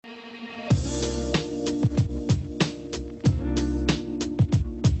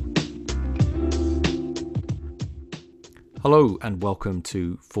Hello and welcome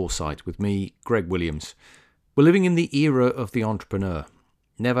to Foresight with me, Greg Williams. We're living in the era of the entrepreneur.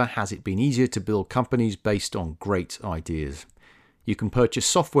 Never has it been easier to build companies based on great ideas. You can purchase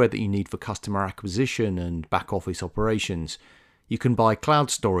software that you need for customer acquisition and back office operations. You can buy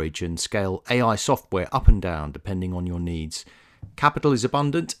cloud storage and scale AI software up and down depending on your needs. Capital is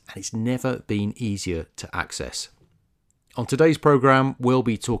abundant and it's never been easier to access. On today's program, we'll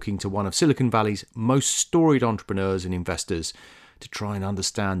be talking to one of Silicon Valley's most storied entrepreneurs and investors to try and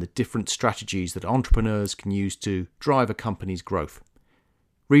understand the different strategies that entrepreneurs can use to drive a company's growth.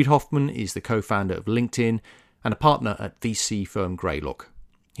 Reid Hoffman is the co-founder of LinkedIn and a partner at VC firm Greylock.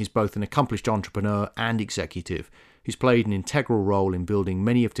 He's both an accomplished entrepreneur and executive who's played an integral role in building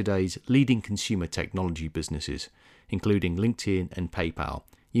many of today's leading consumer technology businesses, including LinkedIn and PayPal.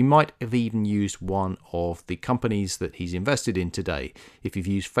 You might have even used one of the companies that he's invested in today. If you've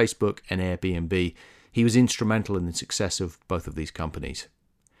used Facebook and Airbnb, he was instrumental in the success of both of these companies.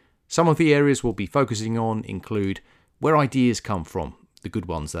 Some of the areas we'll be focusing on include where ideas come from, the good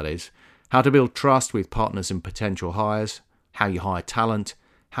ones that is, how to build trust with partners and potential hires, how you hire talent,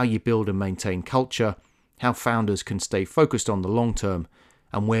 how you build and maintain culture, how founders can stay focused on the long term,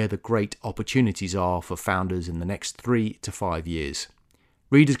 and where the great opportunities are for founders in the next 3 to 5 years.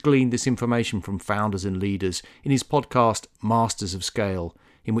 Reid has gleaned this information from founders and leaders in his podcast, Masters of Scale,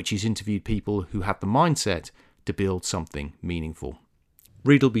 in which he's interviewed people who have the mindset to build something meaningful.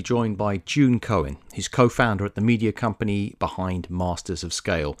 Reid will be joined by June Cohen, his co-founder at the media company behind Masters of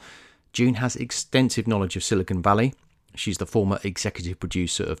Scale. June has extensive knowledge of Silicon Valley. She's the former executive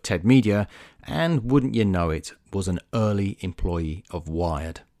producer of TED Media, and wouldn't you know it, was an early employee of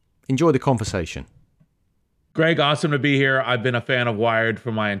Wired. Enjoy the conversation. Greg, awesome to be here. I've been a fan of Wired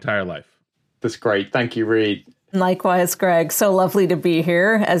for my entire life. That's great. Thank you, Reid. Likewise, Greg. So lovely to be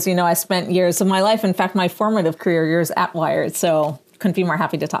here. As you know, I spent years of my life, in fact, my formative career years at Wired. So couldn't be more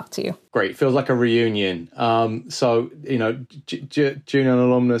happy to talk to you. Great. Feels like a reunion. June, an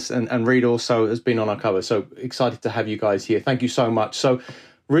alumnus, and Reid also has been on our cover. So excited to have you guys here. Thank you so much. So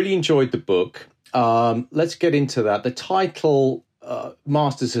really enjoyed the book. Let's get into that. The title,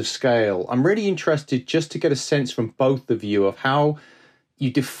 Masters of Scale. I'm really interested just to get a sense from both of you of how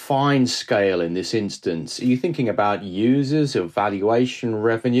you define scale in this instance. Are you thinking about users or valuation,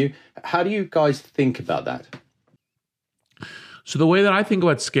 revenue? How do you guys think about that? So the way that I think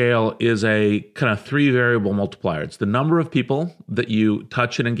about scale is a kind of 3 variable multiplier. It's the number of people that you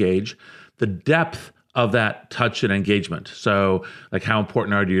touch and engage, the depth of that touch and engagement. So like how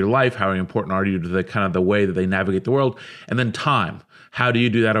important are you to your life? How important are you to the kind of the way that they navigate the world? And then time. How do you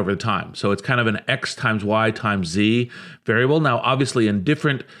do that over time? So it's kind of an X times Y times Z variable. Now, obviously in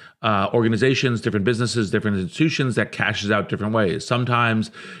different organizations, different businesses, different institutions, that cashes out different ways.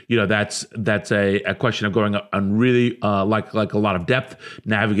 Sometimes, that's a question of going on really like a lot of depth,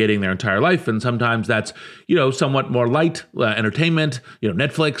 navigating their entire life, and sometimes that's somewhat more light entertainment.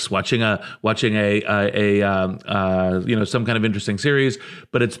 Netflix, watching some kind of interesting series.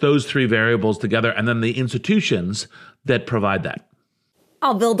 But it's those 3 variables together, and then the institutions that provide that.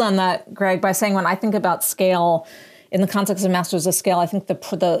 I'll build on that, Greg, by saying when I think about scale in the context of Masters of Scale, I think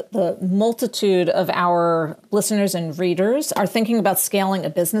the multitude of our listeners and readers are thinking about scaling a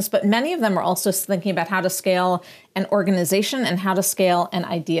business, but many of them are also thinking about how to scale an organization and how to scale an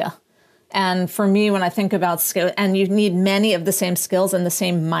idea. And for me, when I think about scale, and you need many of the same skills and the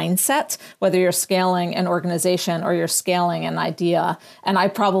same mindset, whether you're scaling an organization or you're scaling an idea. And I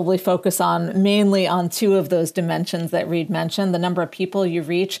probably focus mainly on 2 of those dimensions that Reid mentioned, the number of people you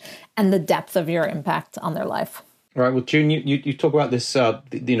reach and the depth of your impact on their life. All right. Well, June, you talk about this,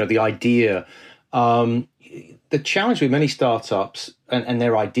 the idea. The challenge with many startups and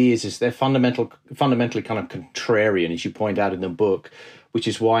their ideas is they're fundamentally kind of contrarian, as you point out in the book, which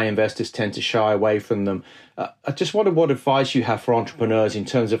is why investors tend to shy away from them. I just wonder what advice you have for entrepreneurs in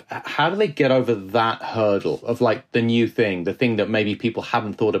terms of how do they get over that hurdle of like the new thing, the thing that maybe people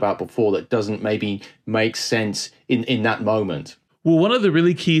haven't thought about before that doesn't maybe make sense in that moment? Well, one of the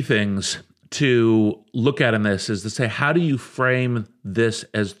really key things to look at in this is to say, how do you frame this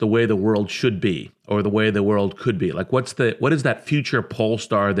as the way the world should be or the way the world could be? Like what is that future pole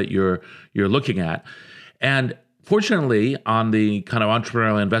star that you're looking at? And fortunately, on the kind of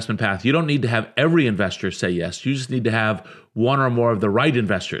entrepreneurial investment path, you don't need to have every investor say yes. You just need to have one or more of the right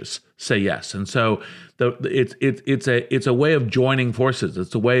investors say yes. And so it's a way of joining forces.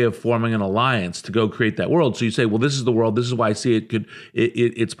 It's a way of forming an alliance to go create that world. So you say, well, this is the world. This is why I see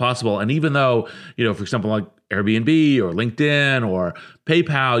it's possible. And even though, for example, like Airbnb or LinkedIn or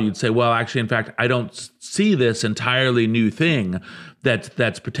PayPal, you'd say, well, actually, in fact, I don't see this entirely new thing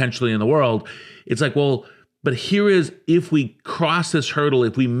that's potentially in the world. It's like, well, But here is, if we cross this hurdle,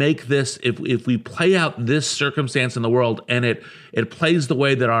 if we make this, if we play out this circumstance in the world and it plays the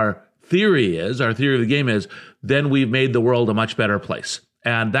way that our theory of the game is, then we've made the world a much better place.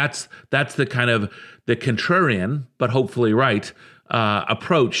 And that's the kind of the contrarian, but hopefully right,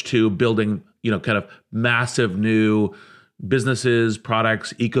 approach to building, kind of massive new businesses,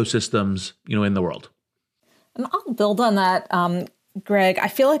 products, ecosystems, in the world. And I'll build on that, Greg. I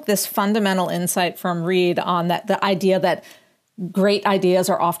feel like this fundamental insight from Reid on that, the idea that great ideas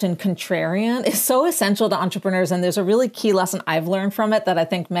are often contrarian, is so essential to entrepreneurs. And there's a really key lesson I've learned from it that I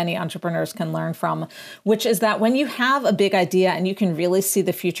think many entrepreneurs can learn from, which is that when you have a big idea and you can really see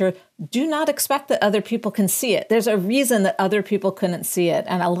the future, do not expect that other people can see it. There's a reason that other people couldn't see it.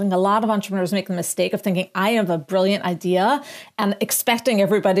 And I think a lot of entrepreneurs make the mistake of thinking, I have a brilliant idea, and expecting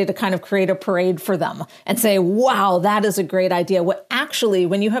everybody to kind of create a parade for them and say, wow, that is a great idea. What actually,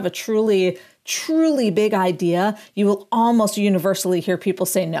 when you have a truly big idea, you will almost universally hear people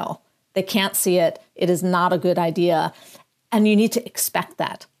say no. They can't see it. It is not a good idea. And you need to expect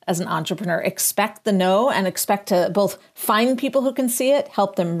that as an entrepreneur. Expect the no, and expect to both find people who can see it,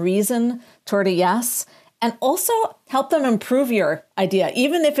 help them reason toward a yes, and also help them improve your idea.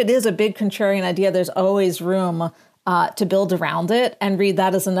 Even if it is a big contrarian idea, there's always room to build around it. And Reid,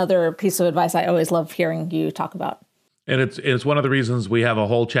 that is another piece of advice I always love hearing you talk about. And it's one of the reasons we have a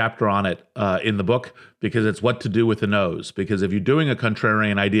whole chapter on it in the book, because it's what to do with the no's. Because if you're doing a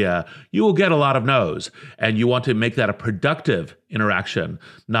contrarian idea, you will get a lot of no's, and you want to make that a productive interaction,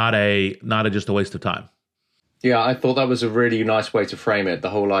 not just a waste of time. Yeah, I thought that was a really nice way to frame it.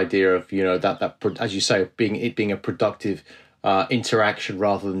 The whole idea of that as you say, being a productive interaction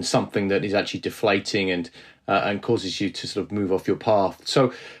rather than something that is actually deflating and causes you to sort of move off your path.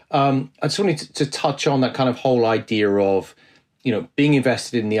 So I just wanted to touch on that kind of whole idea of, being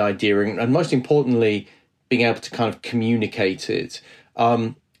invested in the idea and most importantly, being able to kind of communicate it.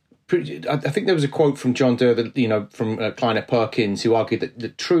 I think there was a quote from John Doerr, from Kleiner Perkins, who argued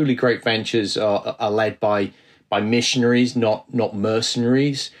that truly great ventures are led by missionaries, not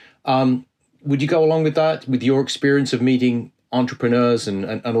mercenaries. Would you go along with that, with your experience of meeting entrepreneurs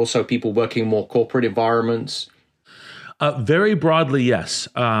and also people working in more corporate environments? Very broadly, yes.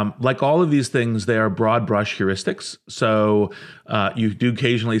 Like all of these things, they are broad brush heuristics. So you do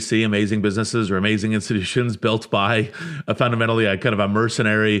occasionally see amazing businesses or amazing institutions built by fundamentally a kind of a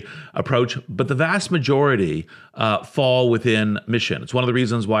mercenary approach. But the vast majority fall within mission. It's one of the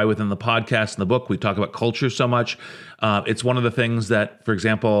reasons why within the podcast and the book, we talk about culture so much. It's one of the things that, for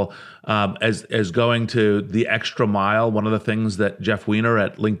example, as going to the extra mile, one of the things that Jeff Weiner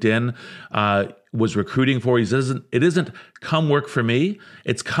at LinkedIn was recruiting for. It isn't come work for me,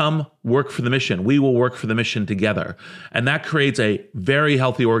 it's come work for the mission. We will work for the mission together. And that creates a very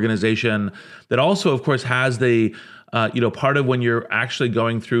healthy organization that also, of course, has the, part of when you're actually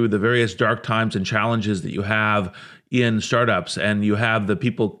going through the various dark times and challenges that you have in startups, and you have the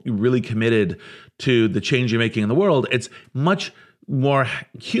people really committed to the change you're making in the world, it's much more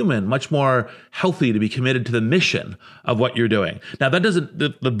human, much more healthy to be committed to the mission of what you're doing. Now, that doesn't,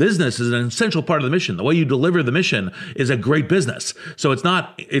 the business is an essential part of the mission. The way you deliver the mission is a great business. So it's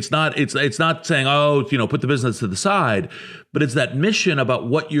not saying, put the business to the side, but it's that mission about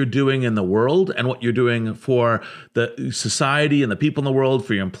what you're doing in the world and what you're doing for the society and the people in the world,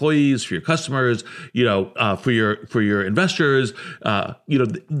 for your employees, for your customers, for your investors.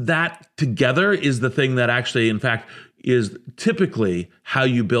 That together is the thing that actually, in fact, is typically how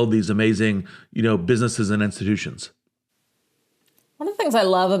you build these amazing, businesses and institutions. One of the things I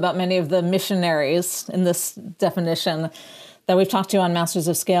love about many of the missionaries in this definition that we've talked to on Masters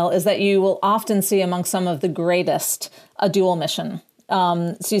of Scale is that you will often see among some of the greatest a dual mission.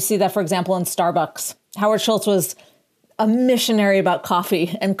 So you see that, for example, in Starbucks. Howard Schultz was a missionary about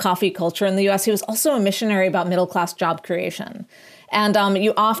coffee and coffee culture in the US. He was also a missionary about middle-class job creation. And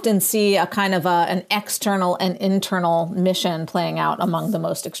you often see a kind of an external and internal mission playing out among the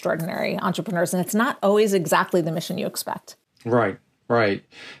most extraordinary entrepreneurs. And it's not always exactly the mission you expect. Right.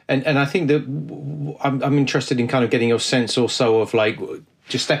 And I think that I'm interested in kind of getting your sense also of like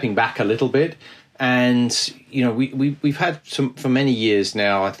just stepping back a little bit. And, we've had some for many years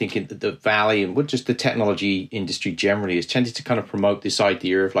now, I think in the Valley and just the technology industry generally has tended to kind of promote this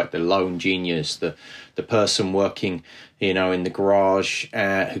idea of like the lone genius, the person working, in the garage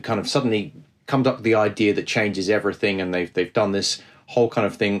who kind of suddenly comes up with the idea that changes everything. And they've done this whole kind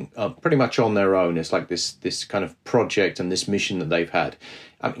of thing pretty much on their own. It's like this kind of project and this mission that they've had.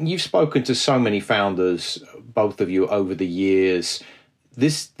 I mean, you've spoken to so many founders, both of you, over the years.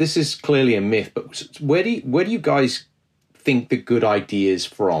 This is clearly a myth, but where do you guys think the good ideas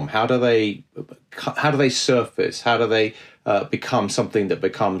from? How do they surface? How do they become something that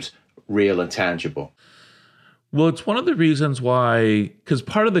becomes real and tangible? Well, it's one of the reasons why, because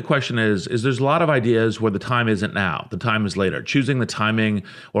part of the question is there's a lot of ideas where the time isn't now, the time is later. Choosing the timing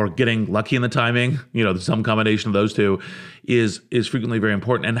or getting lucky in the timing, some combination of those two is frequently very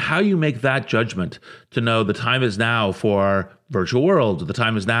important. And how you make that judgment to know the time is now for virtual worlds, the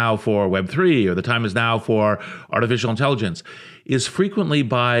time is now for Web3, or the time is now for artificial intelligence, is frequently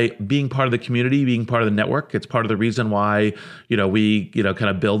by being part of the community, being part of the network. It's part of the reason why, we, kind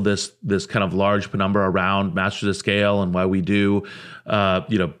of build this kind of large penumbra around Masters of Scale, and why we do,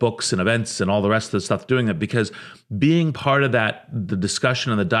 books and events and all the rest of the stuff doing it, because being part of that, the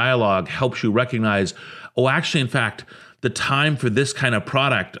discussion and the dialogue helps you recognize, actually, in fact, the time for this kind of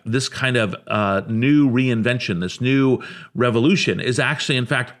product, this kind of new reinvention, this new revolution is actually, in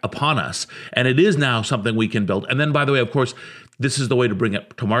fact, upon us. And it is now something we can build. And then, by the way, of course, this is the way to bring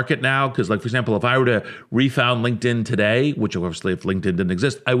it to market now. Because, like, for example, if I were to refound LinkedIn today, which obviously if LinkedIn didn't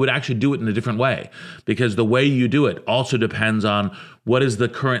exist, I would actually do it in a different way. Because the way you do it also depends on what is the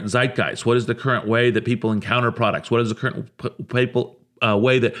current zeitgeist, what is the current way that people encounter products, what is the current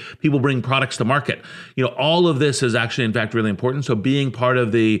way that people bring products to market. All of this is actually, in fact, really important. So being part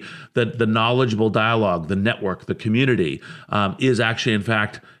of the knowledgeable dialogue, the network, the community is actually, in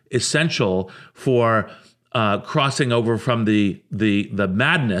fact, essential for crossing over from the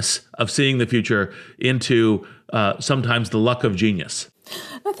madness of seeing the future into sometimes the luck of genius.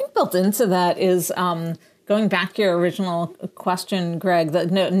 I think built into that is going back to your original question, Greg,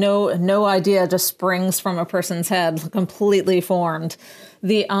 that no idea just springs from a person's head, completely formed.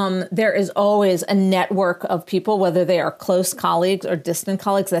 There is always a network of people, whether they are close colleagues or distant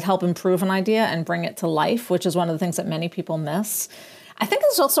colleagues, that help improve an idea and bring it to life, which is one of the things that many people miss. I think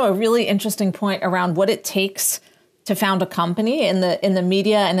there's also a really interesting point around what it takes to found a company. In the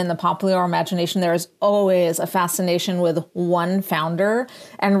media and in the popular imagination, there is always a fascination with one founder.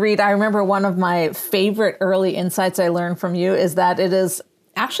 And Reed, I remember one of my favorite early insights I learned from you is that it is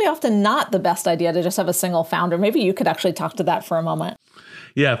actually often not the best idea to just have a single founder. Maybe you could actually talk to that for a moment.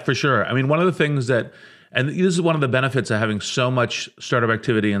 Yeah, for sure. I mean, one of the things that, and this is one of the benefits of having so much startup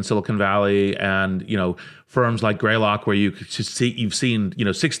activity in Silicon Valley and, firms like Greylock, where you've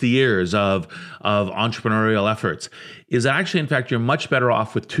seen, 60 years of entrepreneurial efforts, is actually, in fact, you're much better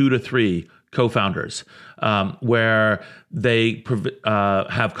off with 2 to 3 co-founders, where they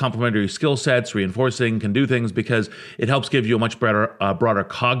have complementary skill sets, reinforcing, can do things, because it helps give you a much better, broader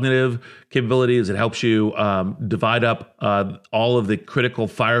cognitive capabilities. It helps you divide up all of the critical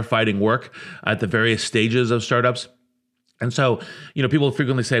firefighting work at the various stages of startups. And so, people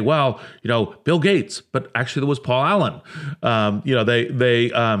frequently say, well, Bill Gates, but actually there was Paul Allen.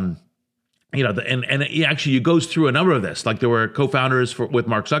 Actually, it goes through a number of this. Like, there were co-founders with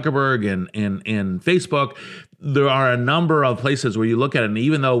Mark Zuckerberg in Facebook. There are a number of places where you look at it, and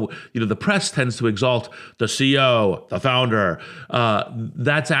even though the press tends to exalt the CEO, the founder,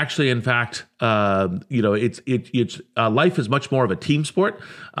 that's actually, in fact, it's life is much more of a team sport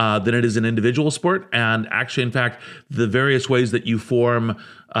than it is an individual sport. And actually, in fact, the various ways that you form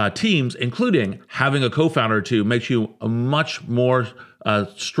teams, including having a co-founder, to makes you a much more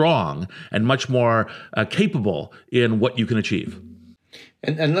strong and much more capable in what you can achieve.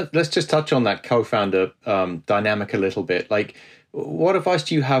 And let's just touch on that co-founder dynamic a little bit. Like, what advice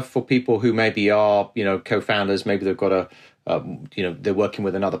do you have for people who maybe are, co-founders? Maybe they've got they're working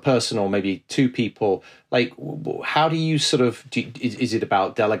with another person, or maybe 2 people. Like, how do you sort of, is it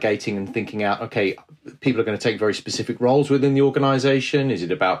about delegating and thinking out, okay, people are going to take very specific roles within the organization? Is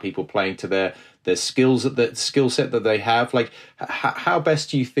it about people playing to their skills, the skill set that they have? Like, how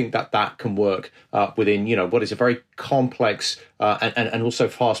best do you think that can work within, what is a very complex and also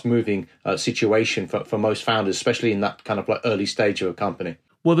fast moving situation for most founders, especially in that kind of like early stage of a company?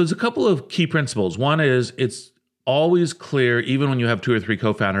 Well, there's a couple of key principles. One is it's always clear, even when you have 2 or 3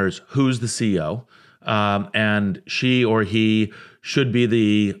 co-founders, who's the CEO, and she or he should be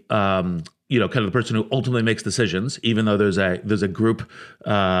the kind of the person who ultimately makes decisions, even though there's a group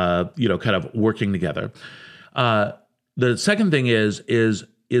kind of working together. The second thing is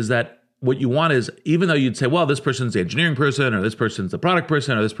that what you want is, even though you'd say, well, this person's the engineering person, or this person's the product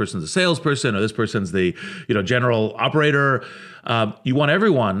person, or this person's the salesperson, or this person's the general operator, you want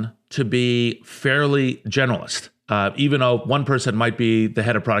everyone to be fairly generalist. Even though one person might be the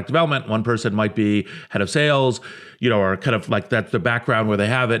head of product development, one person might be head of sales, or kind of like that's the background where they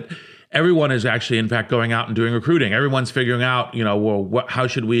have it. everyone is actually, in fact, going out and doing recruiting. Everyone's figuring out, how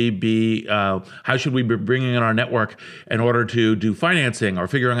should we be bringing in our network in order to do financing, or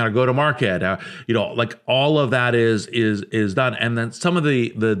figuring out how to go to market. Like all of that is done. And then some of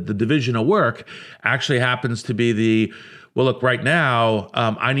the division of work actually happens to be well, look, right now,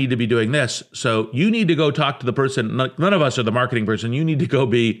 I need to be doing this. So you need to go talk to the person. None of us are the marketing person. You need to go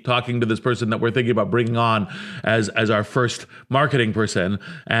be talking to this person that we're thinking about bringing on as our first marketing person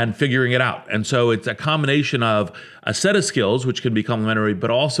and figuring it out. And so it's a combination of a set of skills, which can be complementary,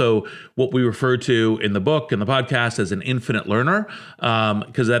 but also what we refer to in the book and the podcast as an infinite learner,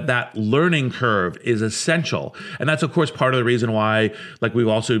 because that learning curve is essential. And that's, of course, part of the reason why, like, we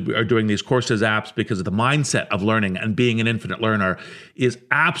also are doing these courses apps, because of the mindset of learning and being an infinite learner is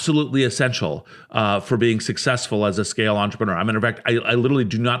absolutely essential for being successful as a scale entrepreneur. I mean, in fact, I literally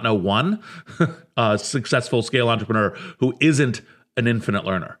do not know one successful scale entrepreneur who isn't an infinite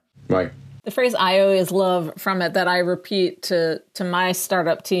learner. Right. The phrase I always love from it that I repeat to my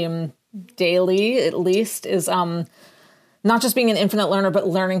startup team daily, at least, is not just being an infinite learner, but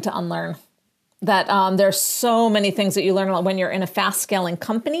learning to unlearn. That there's so many things that you learn when you're in a fast scaling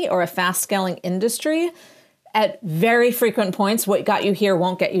company or a fast scaling industry. At very frequent points, what got you here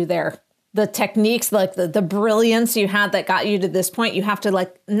won't get you there. The techniques, like the brilliance you had that got you to this point, you have to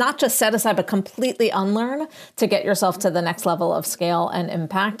not just set aside, but completely unlearn to get yourself to the next level of scale and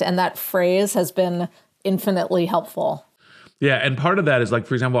impact. And that phrase has been infinitely helpful. Yeah, and part of that is, like,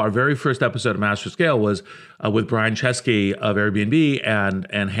 for example, our very first episode of Master Scale was with Brian Chesky of Airbnb and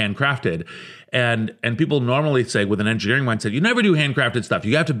Handcrafted. And people normally say, with an engineering mindset, you never do handcrafted stuff.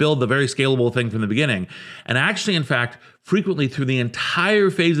 You have to build the very scalable thing from the beginning. And actually, in fact, frequently through the entire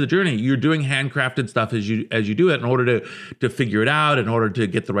phase of the journey, you're doing handcrafted stuff as you do it in order to figure it out, in order to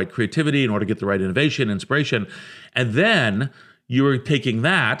get the right creativity, in order to get the right innovation, inspiration. And then you were taking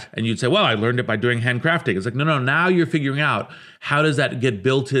that and you'd say, well, I learned it by doing handcrafting. It's like, no, now you're figuring out how does that get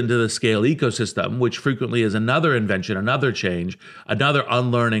built into the scale ecosystem, which frequently is another invention, another change, another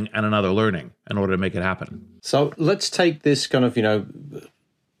unlearning, and another learning in order to make it happen. So let's take this kind of, an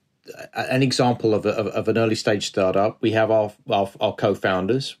example of an early stage startup. We have our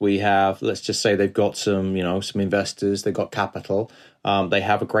co-founders. We have, let's just say they've got some investors, they've got capital. They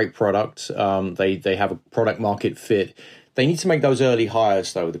have a great product. They have a product market fit. They need to make those early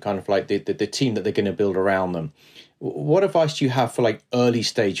hires, though, the kind of like the team that they're going to build around them. What advice do you have for like early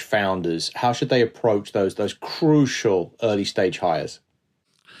stage founders? How should they approach those crucial early stage hires?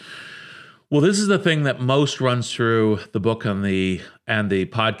 Well, this is the thing that most runs through the book and the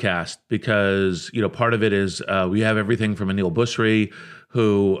podcast, because part of it is we have everything from Anil Busri,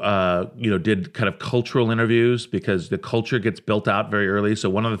 who did kind of cultural interviews, because the culture gets built out very early. So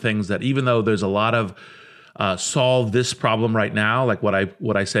one of the things that, even though there's a lot of solve this problem right now, like what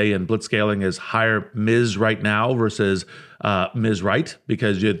I say in blitzscaling is hire Ms. right now versus Ms. right,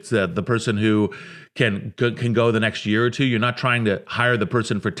 because it's the person who can go the next year or two. You're not trying to hire the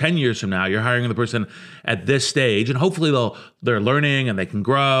person for 10 years from now. You're hiring the person at this stage, and hopefully they're learning and they can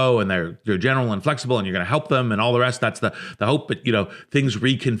grow and they're general and flexible, and you're going to help them and all the rest. That's the hope. But things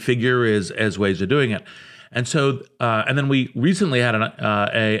reconfigure as ways of doing it. And so, and then we recently had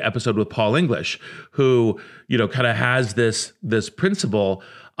a episode with Paul English, who kind of has this principle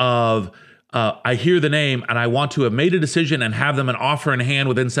of I hear the name and I want to have made a decision and have them an offer in hand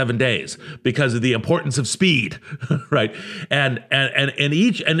within 7 days because of the importance of speed, right? And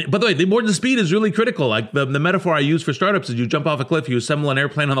by the way, the importance of speed is really critical. Like the metaphor I use for startups is you jump off a cliff, you assemble an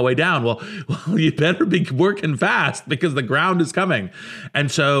airplane on the way down. Well, you better be working fast because the ground is coming.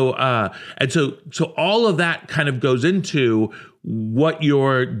 And so all of that kind of goes into what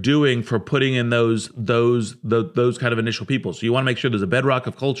you're doing for putting in those kind of initial people. So you want to make sure there's a bedrock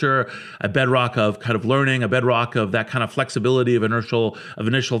of culture, a bedrock of kind of learning, a bedrock of that kind of flexibility of initial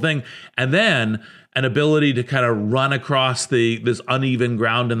thing, and then an ability to kind of run across this uneven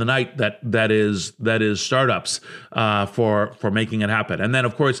ground in the night that is startups for making it happen. And then,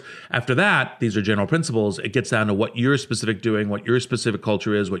 of course, after that, these are general principles. It gets down to what your specific doing, what your specific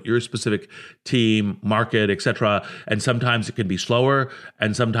culture is, what your specific team, market, etc. And sometimes it can be slower,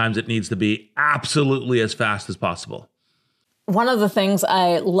 and sometimes it needs to be absolutely as fast as possible. One of the things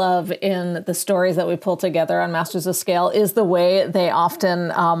I love in the stories that we pull together on Masters of Scale is the way they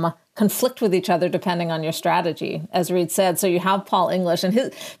often conflict with each other depending on your strategy, as Reid said. So you have Paul English, and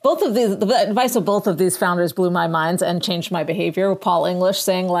the advice of both of these founders blew my mind and changed my behavior. Paul English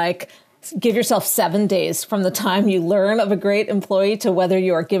saying, like, give yourself 7 days from the time you learn of a great employee to whether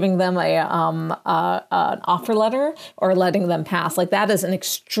you are giving them an offer letter or letting them pass. Like, that is an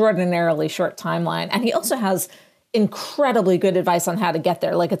extraordinarily short timeline. And he also has incredibly good advice on how to get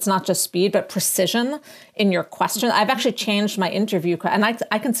there. Like, it's not just speed, but precision in your question. I've actually changed my interview, and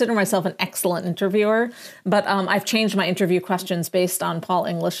I consider myself an excellent interviewer, but I've changed my interview questions based on Paul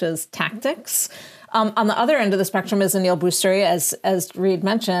English's tactics. On the other end of the spectrum is Aneel Bhusri, as Reed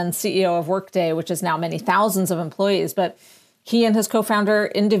mentioned, CEO of Workday, which is now many thousands of employees, but he and his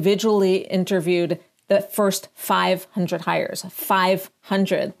co-founder individually interviewed the first 500 hires.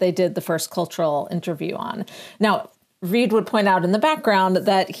 500 they did the first cultural interview on. Now, Reed would point out in the background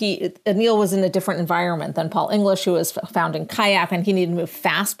that Aneel was in a different environment than Paul English, who was founding Kayak, and he needed to move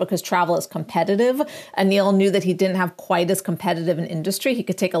fast because travel is competitive. Aneel knew that he didn't have quite as competitive an industry. He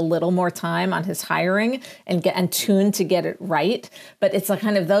could take a little more time on his hiring and tune to get it right. But it's like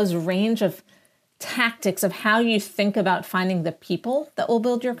kind of those range of tactics of how you think about finding the people that will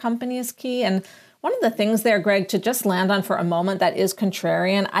build your company is key. And one of the things there, Greg, to just land on for a moment that is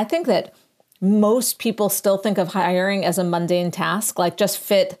contrarian, I think that most people still think of hiring as a mundane task, like just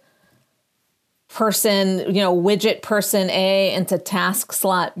fit person, widget person A into task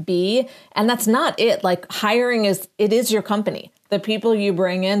slot B. And that's not it. Like, hiring it is your company. The people you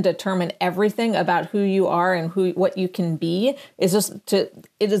bring in determine everything about who you are and what you can be. It is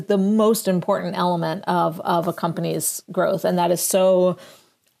the most important element of a company's growth. And that is so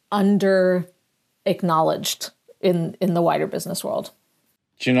acknowledged in the wider business world.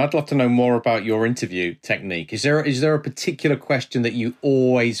 June, I'd love to know more about your interview technique. Is there a particular question that you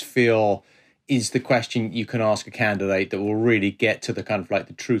always feel is the question you can ask a candidate that will really get to the kind of like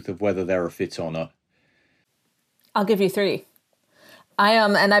the truth of whether they're a fit or not? I'll give you 3.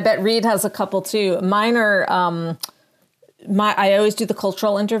 And I bet Reed has a couple too. Mine are, I always do the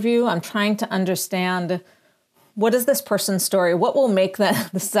cultural interview. I'm trying to understand, what is this person's story? What will make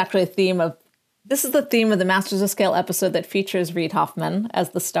that? This is actually this is the theme of the Masters of Scale episode that features Reid Hoffman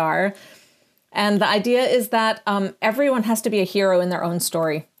as the star. And the idea is that everyone has to be a hero in their own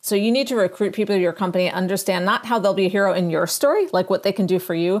story. So you need to recruit people to your company, understand not how they'll be a hero in your story, like what they can do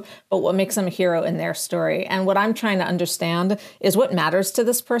for you, but what makes them a hero in their story. And what I'm trying to understand is what matters to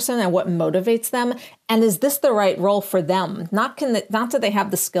this person and what motivates them. And is this the right role for them? Not do they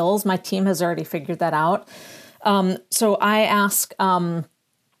have the skills? My team has already figured that out. So I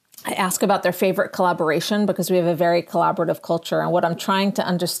ask about their favorite collaboration because we have a very collaborative culture. And what I'm trying to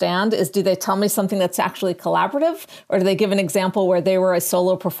understand is, do they tell me something that's actually collaborative? Or do they give an example where they were a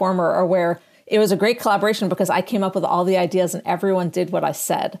solo performer, or where it was a great collaboration because I came up with all the ideas and everyone did what I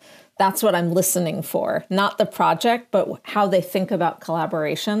said? That's what I'm listening for. Not the project, but how they think about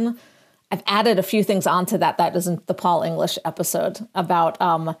collaboration. I've added a few things onto that. That isn't the Paul English episode about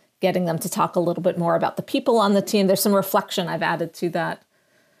getting them to talk a little bit more about the people on the team. There's some reflection I've added to that.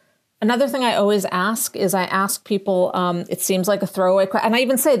 Another thing I always ask is I ask people, it seems like a throwaway question, and I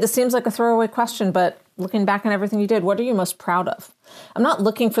even say this seems like a throwaway question, but looking back on everything you did, what are you most proud of? I'm not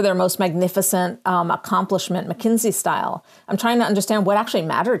looking for their most magnificent accomplishment, McKinsey style. I'm trying to understand what actually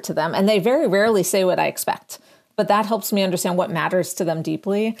mattered to them, and they very rarely say what I expect, but that helps me understand what matters to them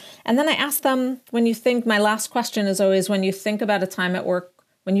deeply. And then I ask them, my last question is always, when you think about a time at work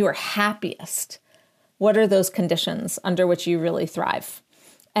when you are happiest, what are those conditions under which you really thrive?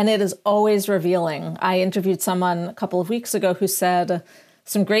 And it is always revealing. I interviewed someone a couple of weeks ago who said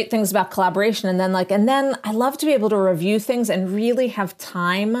some great things about collaboration. And then I love to be able to review things and really have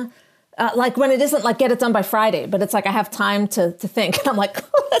time. Like when it isn't like get it done by Friday, but it's like I have time to think. And I'm like,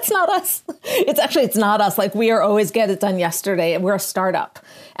 oh, that's not us. It's not us. Like, we are always get it done yesterday. We're a startup.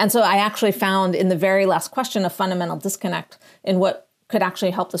 And so I actually found in the very last question a fundamental disconnect in what could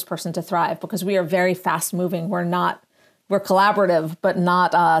actually help this person to thrive, because we are very fast moving. We're collaborative, but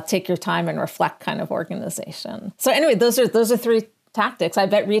not take your time and reflect kind of organization. So anyway, those are 3 tactics. I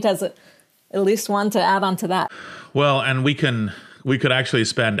bet Reed has at least one to add on to that. Well, and we could actually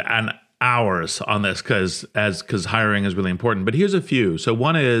spend hours on this because hiring is really important. But here's a few. So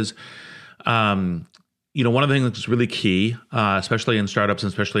one is, one of the things that's really key, especially in startups and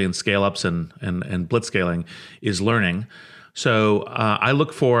especially in scale ups and blitz scaling, is learning. So I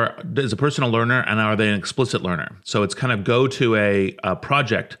look for, is a person a learner, and are they an explicit learner? So it's kind of go to a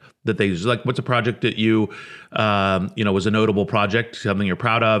project that they use. Like, what's a project that you, was a notable project, something you're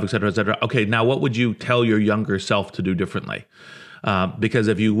proud of, et cetera, et cetera. Okay, now what would you tell your younger self to do differently? Because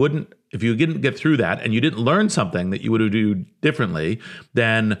if you didn't get through that and you didn't learn something that you would do differently,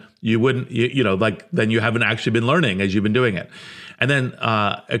 then you wouldn't, then you haven't actually been learning as you've been doing it. And then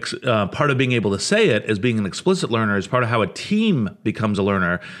part of being able to say it as being an explicit learner is part of how a team becomes a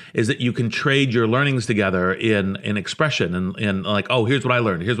learner, is that you can trade your learnings together in expression and like, oh, here's what I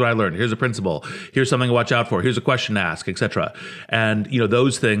learned. Here's a principle. Here's something to watch out for. Here's a question to ask, et cetera. And,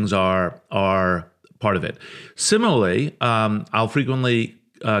 those things are part of it. Similarly, I'll frequently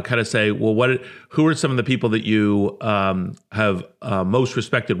kind of say, well, who are some of the people that you have most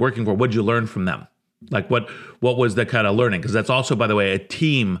respected working for? What did you learn from them? Like what was the kind of learning? Because that's also, by the way, a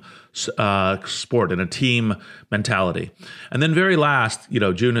team sport and a team mentality. And then very last,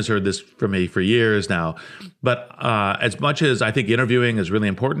 June has heard this from me for years now, but as much as I think interviewing is really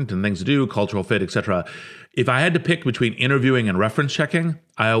important and things to do, cultural fit, etc., if I had to pick between interviewing and reference checking,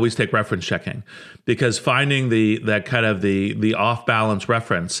 I always take reference checking, because finding the off balance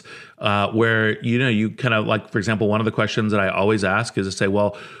reference where you kind of, like, for example, one of the questions that I always ask is to say,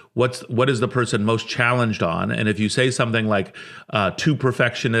 well, what is the person most challenged on? And if you say something like too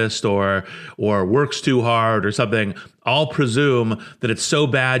perfectionist or works too hard or something, I'll presume that it's so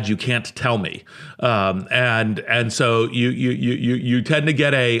bad you can't tell me. And so you tend to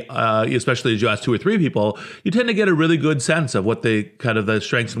get especially as you ask 2 or 3 people, you tend to get a really good sense of what the kind of the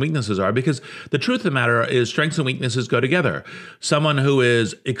strengths and weaknesses are, because the truth of the matter is strengths and weaknesses go together. Someone who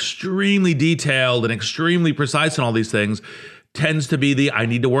is extremely detailed and extremely precise in all these things tends to be I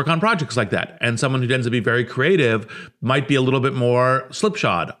need to work on projects like that. And someone who tends to be very creative might be a little bit more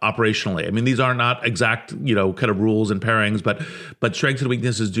slipshod operationally. I mean, these are not exact, kind of rules and pairings, but strengths and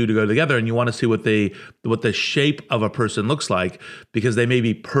weaknesses do to go together. And you want to see what the shape of a person looks like, because they may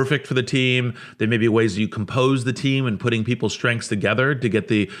be perfect for the team. There may be ways that you compose the team and putting people's strengths together to get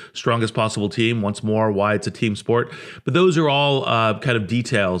the strongest possible team. Once more, why it's a team sport. But those are all kind of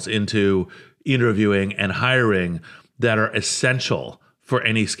details into interviewing and hiring that are essential for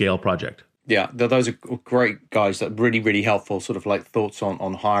any scale project. Yeah, those are great, guys. That really, really helpful sort of like thoughts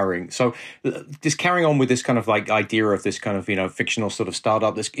on hiring. So just carrying on with this kind of like idea of this kind of, fictional sort of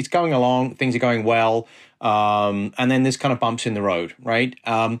startup, it's going along, things are going well. And then there's kind of bumps in the road, right?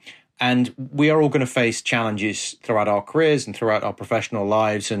 And we are all going to face challenges throughout our careers and throughout our professional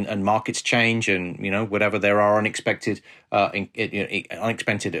lives, and markets change, and whatever there are unexpected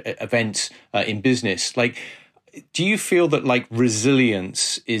events in business. Like, do you feel that like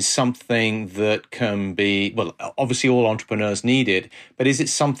resilience is something that can be, well, obviously all entrepreneurs need it, but is it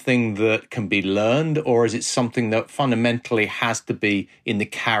something that can be learned, or is it something that fundamentally has to be in the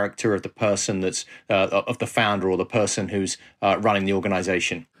character of the person that's of the founder or the person who's running the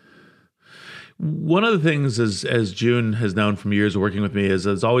organization? One of the things, as June has known from years of working with me, is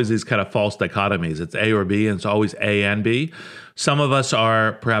there's always these kind of false dichotomies. It's A or B, and it's always A and B. Some of us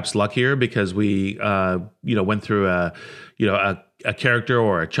are perhaps luckier because we, went through a character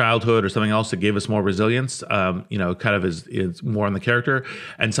or a childhood or something else that gave us more resilience. Kind of is more in the character,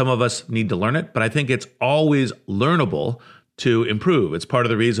 and some of us need to learn it. But I think it's always learnable to improve. It's part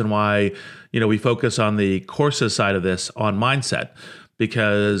of the reason why, we focus on the courses side of this on mindset.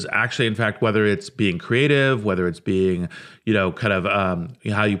 Because actually, in fact, whether it's being creative, whether it's being,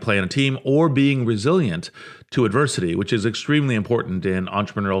 how you play in a team, or being resilient to adversity, which is extremely important in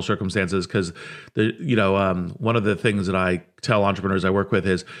entrepreneurial circumstances, because one of the things that I tell entrepreneurs I work with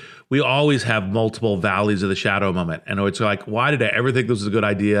is we always have multiple valleys of the shadow moment. And it's like, why did I ever think this was a good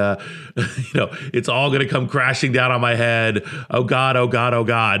idea? It's all going to come crashing down on my head. Oh God, oh God, oh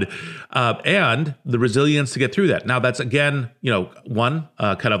God. And the resilience to get through that. Now that's, again, one,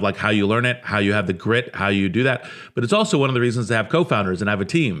 kind of like how you learn it, how you have the grit, how you do that. But it's also one of the reasons to have co-founders and have a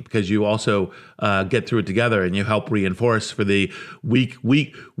team, because you also get through it together and you help reinforce for the we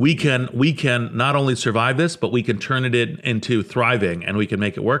can not only survive this, but we can turn it into thriving, and we can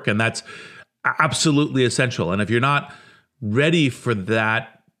make it work. And that's absolutely essential. And if you're not ready for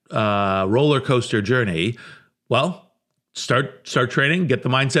that roller coaster journey, well, start training, get the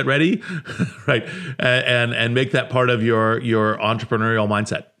mindset ready, right, and make that part of your entrepreneurial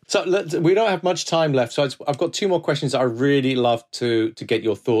mindset. So we don't have much time left. So I've got 2 more questions that I really love to get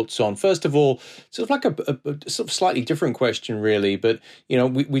your thoughts on. First of all, sort of like a sort of slightly different question, really. But,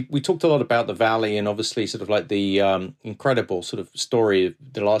 we talked a lot about the Valley, and obviously sort of like the incredible sort of story of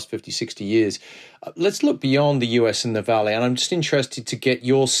the last 50, 60 years. Let's look beyond the US and the Valley. And I'm just interested to get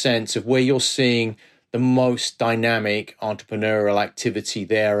your sense of where you're seeing the most dynamic entrepreneurial activity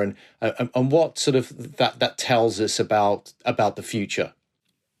there, and what sort of that tells us about the future.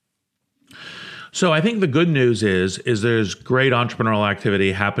 So I think the good news is there's great entrepreneurial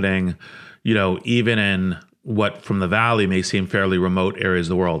activity happening, even in what from the Valley may seem fairly remote areas of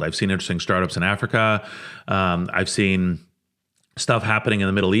the world. I've seen interesting startups in Africa. I've seen stuff happening in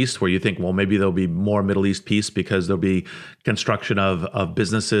the Middle East where you think, well, maybe there'll be more Middle East peace because there'll be construction of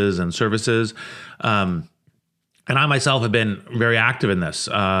businesses and services. And I myself have been very active in this.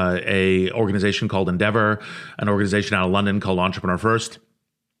 A organization called Endeavor, an organization out of London called Entrepreneur First.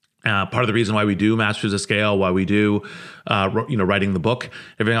 Part of the reason why we do Masters of Scale, why we do, writing the book,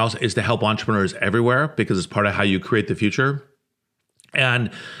 everything else is to help entrepreneurs everywhere, because it's part of how you create the future.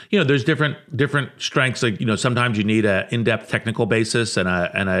 And, there's different strengths. Like, sometimes you need an in-depth technical basis and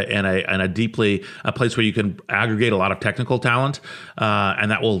a place where you can aggregate a lot of technical talent.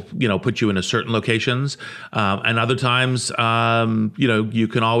 And that will, put you into certain locations. And other times, you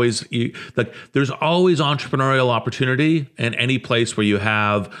can always, there's always entrepreneurial opportunity in any place where you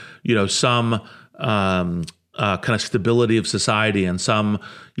have, some, kind of stability of society and some,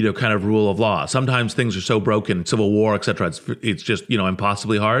 kind of rule of law. Sometimes things are so broken, civil war, et cetera, it's just,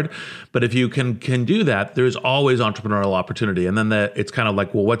 impossibly hard. But if you can do that, there's always entrepreneurial opportunity. And then it's kind of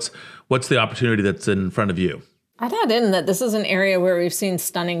like, well, what's the opportunity that's in front of you? I'd add in that this is an area where we've seen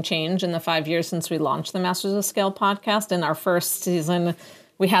stunning change in the 5 years since we launched the Masters of Scale podcast. In our first season,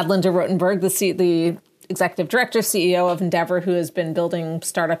 we had Linda Rotenberg, the executive director, CEO of Endeavor, who has been building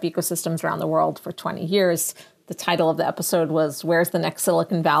startup ecosystems around the world for 20 years. The title of the episode was Where's the Next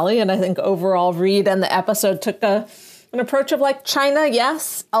Silicon Valley? And I think overall Reed and the episode took an approach of like, China,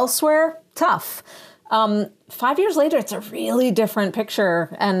 yes, elsewhere, tough. 5 years later, it's a really different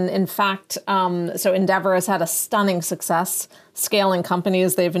picture. And in fact, so Endeavor has had a stunning success scaling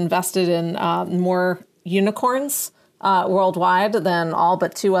companies. They've invested in more unicorns worldwide than all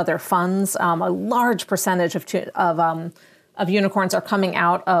but 2 other funds. A large percentage of unicorns are coming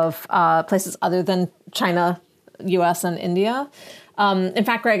out of places other than China, U.S. and India. In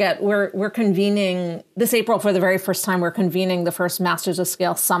fact, Greg, we're convening this April for the very first time. We're convening the first Masters of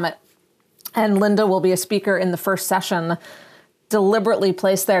Scale Summit, and Linda will be a speaker in the first session, deliberately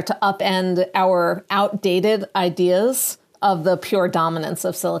placed there to upend our outdated ideas of the pure dominance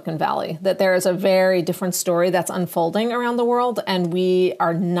of Silicon Valley. That there is a very different story that's unfolding around the world, and we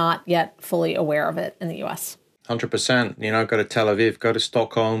are not yet fully aware of it in the U.S. 100%. Go to Tel Aviv, go to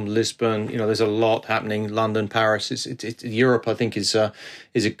Stockholm, Lisbon. There's a lot happening. London, Paris. It's Europe. I think is a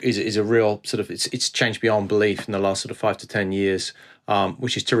real sort of. It's changed beyond belief in the last sort of 5 to 10 years,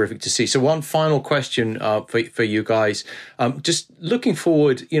 which is terrific to see. So one final question for you guys. Just looking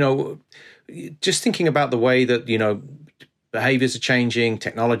forward. Just thinking about the way that behaviors are changing,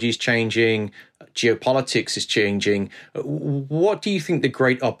 technology is changing, geopolitics is changing. What do you think the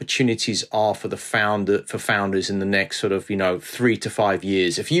great opportunities are for founders in the next sort of 3 to 5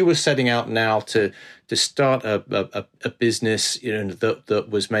 years? If you were setting out now to start a business that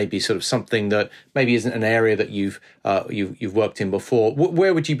was maybe sort of something that maybe isn't an area that you've worked in before,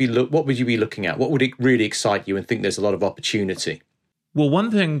 where would you be what would you be looking at? What would it really excite you and think there's a lot of opportunity? Well, one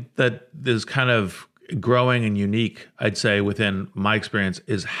thing that is kind of growing and unique, I'd say, within my experience,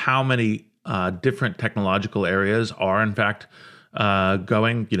 is how many different technological areas are, in fact,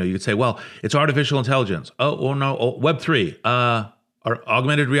 going. You could say, well, it's artificial intelligence. Oh no, Web3, or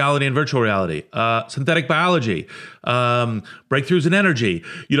augmented reality and virtual reality, synthetic biology, breakthroughs in energy.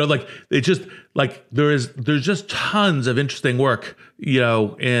 It's just like there's just tons of interesting work,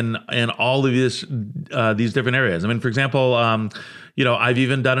 in all of these different areas. I mean, for example, I've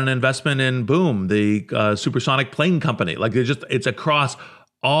even done an investment in Boom, the supersonic plane company. Like it's across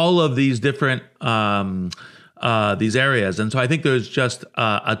all of these different these areas. And so I think there's just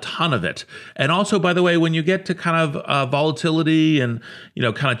a ton of it. And also, by the way, when you get to kind of volatility and,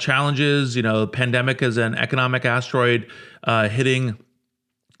 kind of challenges, pandemic as an economic asteroid hitting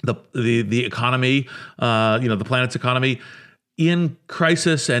the economy, the planet's economy. In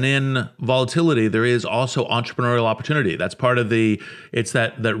crisis and in volatility, there is also entrepreneurial opportunity. That's part of it's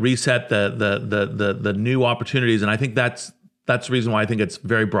that reset, the new opportunities. And I think that's the reason why I think it's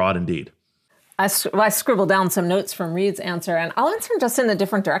very broad indeed. I scribbled down some notes from Reed's answer, and I'll answer just in a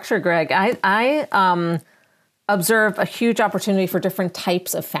different direction, Greg. I observe a huge opportunity for different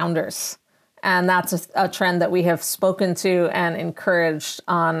types of founders. And that's a trend that we have spoken to and encouraged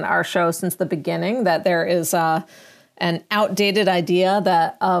on our show since the beginning, that there is an outdated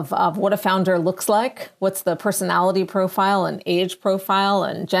idea of what a founder looks like, what's the personality profile and age profile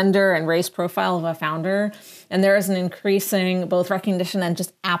and gender and race profile of a founder. And there is an increasing both recognition and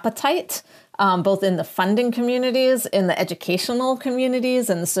just appetite, both in the funding communities, in the educational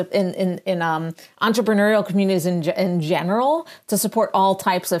communities, and in entrepreneurial communities in general, to support all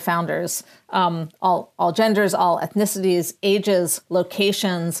types of founders, all genders, all ethnicities, ages,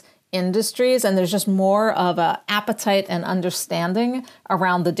 locations, industries. And there's just more of an appetite and understanding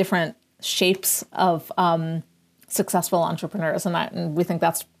around the different shapes of successful entrepreneurs. And we think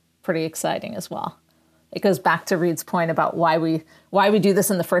that's pretty exciting as well. It goes back to Reed's point about why we do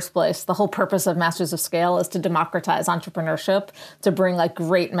this in the first place. The whole purpose of Masters of Scale is to democratize entrepreneurship, to bring like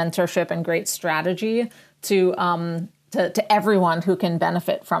great mentorship and great strategy to to everyone who can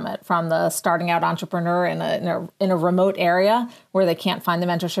benefit from it, from the starting out entrepreneur in a remote area where they can't find the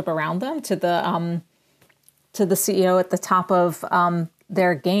mentorship around them, to the CEO at the top of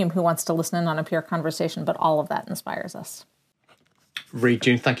their game who wants to listen in on a peer conversation. But all of that inspires us. Reed,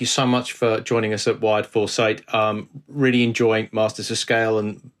 June, thank you so much for joining us at Wired Foresight. Really enjoying Masters of Scale,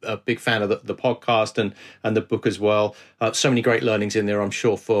 and a big fan of the podcast and the book as well. So many great learnings in there, I'm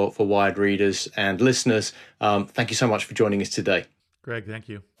sure, for Wired readers and listeners. Thank you so much for joining us today. Greg, thank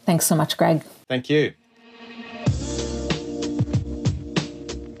you. Thanks so much, Greg. Thank you.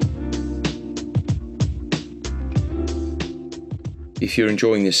 If you're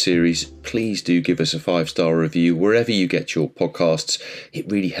enjoying this series, please do give us a 5-star review wherever you get your podcasts. It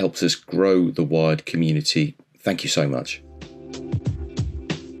really helps us grow the Wired community. Thank you so much.